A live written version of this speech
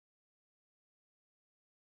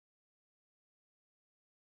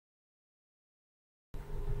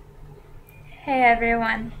Hey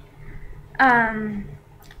everyone. I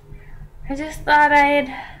just thought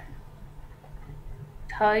I'd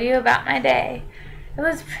tell you about my day. It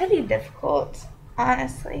was pretty difficult,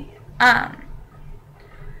 honestly.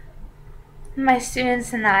 My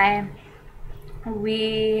students and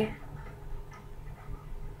we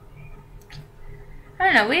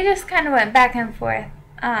don't know, we just kind of went back and forth.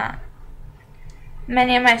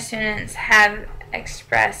 Many of my students have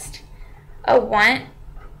expressed a want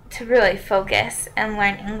to really focus and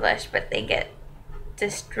learn English, but they get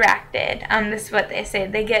distracted. This is what they say.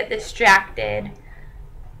 They get distracted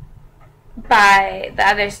by the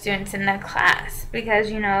other students in the class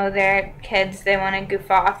because, you know, they're kids. They want to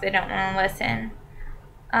goof off. They don't want to listen.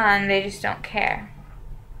 They just don't care.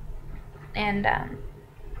 And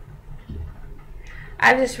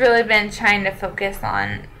I've just really been trying to focus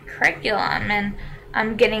on curriculum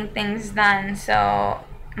and getting things done so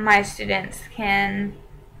my students can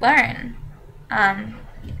learn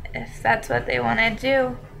if that's what they want to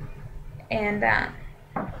do. And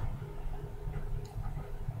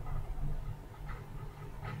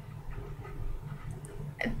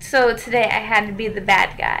so today I had to be the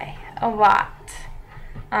bad guy a lot.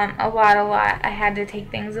 I had to take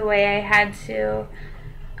things away. I had to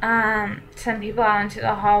send people out into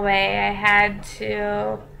the hallway. I had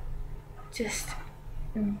to just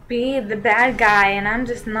be the bad guy, and I'm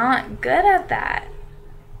just not good at that.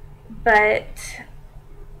 But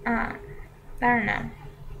I don't know.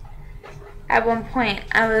 At one point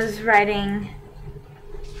I was writing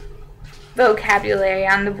vocabulary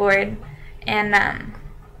on the board, and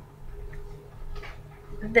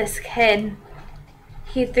this kid,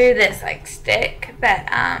 he threw this like stick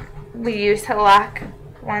that we used to lock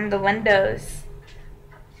one of the windows,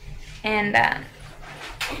 and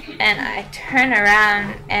I turn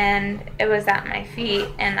around and it was at my feet,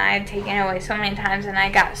 and I had taken it away so many times, and I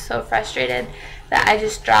got so frustrated that I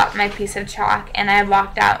just dropped my piece of chalk and I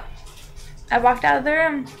walked out. I walked out of the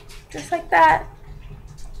room just like that.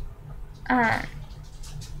 I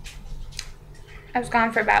was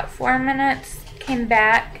gone for about 4 minutes, came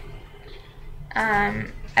back.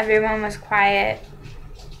 Everyone was quiet,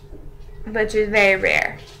 which is very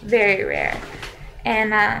rare,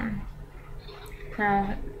 and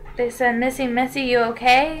they said, Missy, you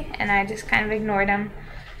okay? And I just kind of ignored them,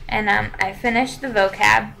 and I finished the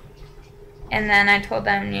vocab, and then I told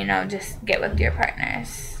them, you know, just get with your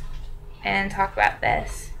partners and talk about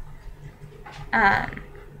this.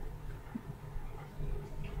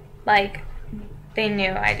 Like, they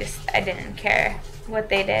knew I didn't care what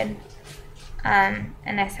they did. And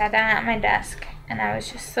I sat down at my desk, and I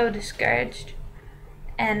was just so discouraged.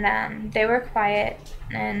 And they were quiet,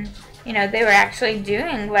 and, you know, they were actually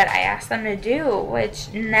doing what I asked them to do,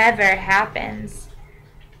 which never happens.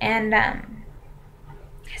 And I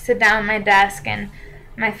sit down at my desk, and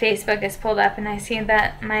my Facebook is pulled up, and I see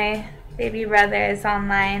that my baby brother is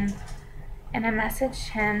online, and I messaged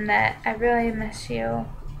him that I really miss you.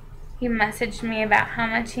 He messaged me about how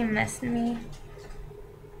much he missed me.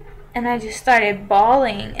 And I just started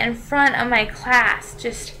bawling in front of my class,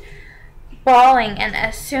 just bawling. And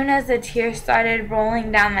as soon as the tears started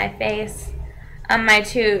rolling down my face, my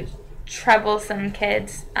two troublesome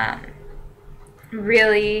kids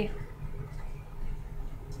really,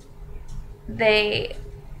 they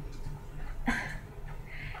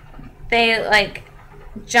like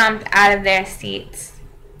jumped out of their seats,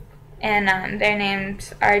 and their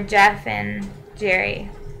names are Jeff and Jerry.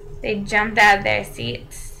 They jumped out of their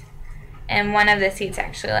seats, and one of the seats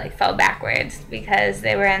actually like fell backwards because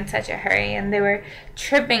they were in such a hurry, and they were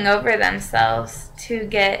tripping over themselves to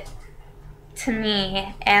get to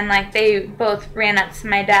me. And like they both ran up to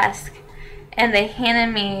my desk, and they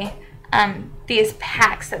handed me these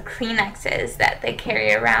packs of Kleenexes that they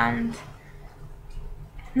carry around.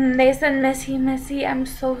 And they said, Missy, I'm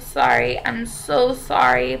so sorry.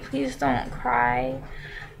 Please don't cry.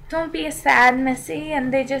 Don't be sad, Missy.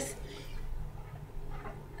 And they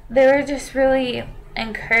were just really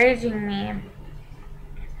encouraging me.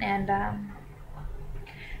 And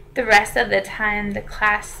the rest of the time, the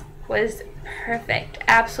class was perfect,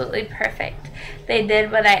 absolutely perfect. They did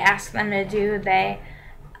what I asked them to do. They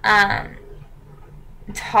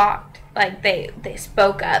talked, like they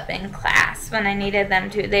spoke up in class when I needed them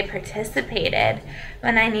to. They participated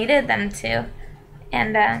when I needed them to.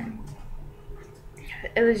 And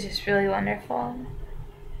it was just really wonderful.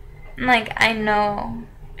 And like I know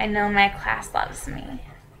my class loves me.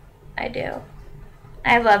 I do.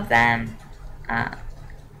 I love them.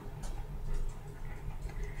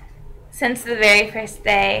 Since the very first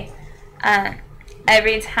day,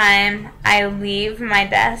 every time I leave my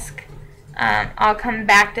desk, I'll come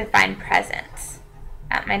back to find presents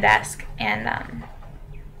at my desk, and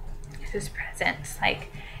this is presents,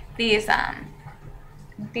 like these, I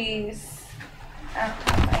don't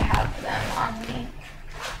know if I have them on me.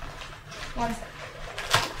 One second.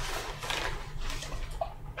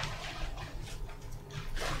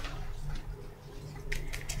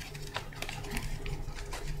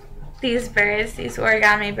 These birds, these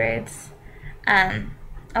origami birds, a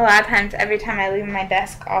lot of times, every time I leave my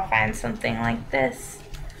desk, I'll find something like this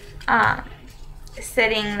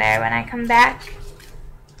sitting there when I come back.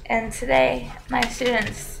 And today, my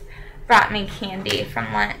students brought me candy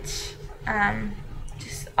from lunch.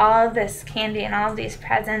 Just all of this candy and all of these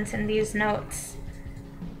presents and these notes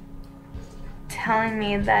telling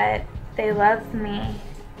me that they love me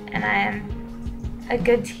and I am a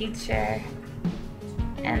good teacher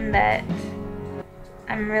and that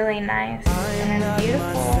I'm really nice and I'm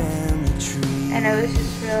beautiful. And it was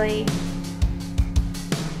just really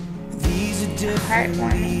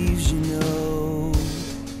heartwarming.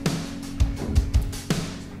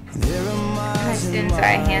 My students are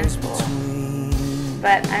a handful,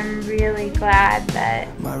 but I'm really glad that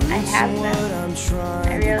I have them.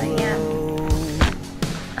 I really am.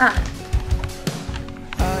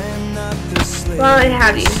 While I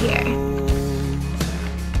have you here,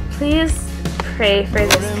 please pray for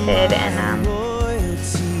this kid in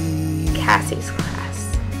Cassie's class.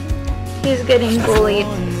 He's getting bullied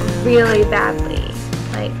really badly,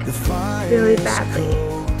 like really badly,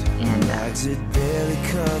 and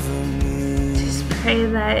just pray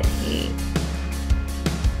that he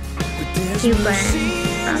learns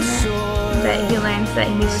from it, that he learns that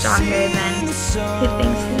he's stronger than he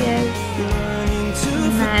thinks he is,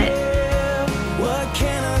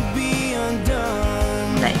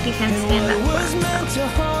 and that he can stand up for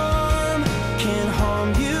himself.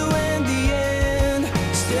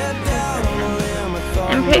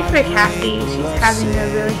 And pray for Cassie. She's having a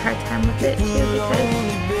really hard time with it too,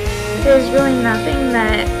 because there's really nothing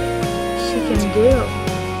that she can do.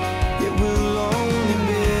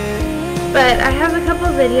 But I have a couple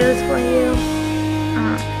videos for you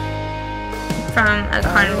from a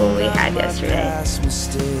carnival we had yesterday.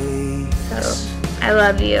 So I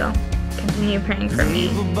love you. Continue praying for me,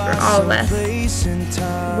 for all of us.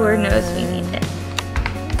 Lord knows we need it.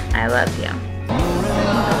 I love you.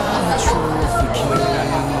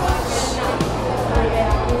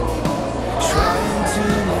 Trying to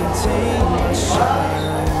maintain my shine.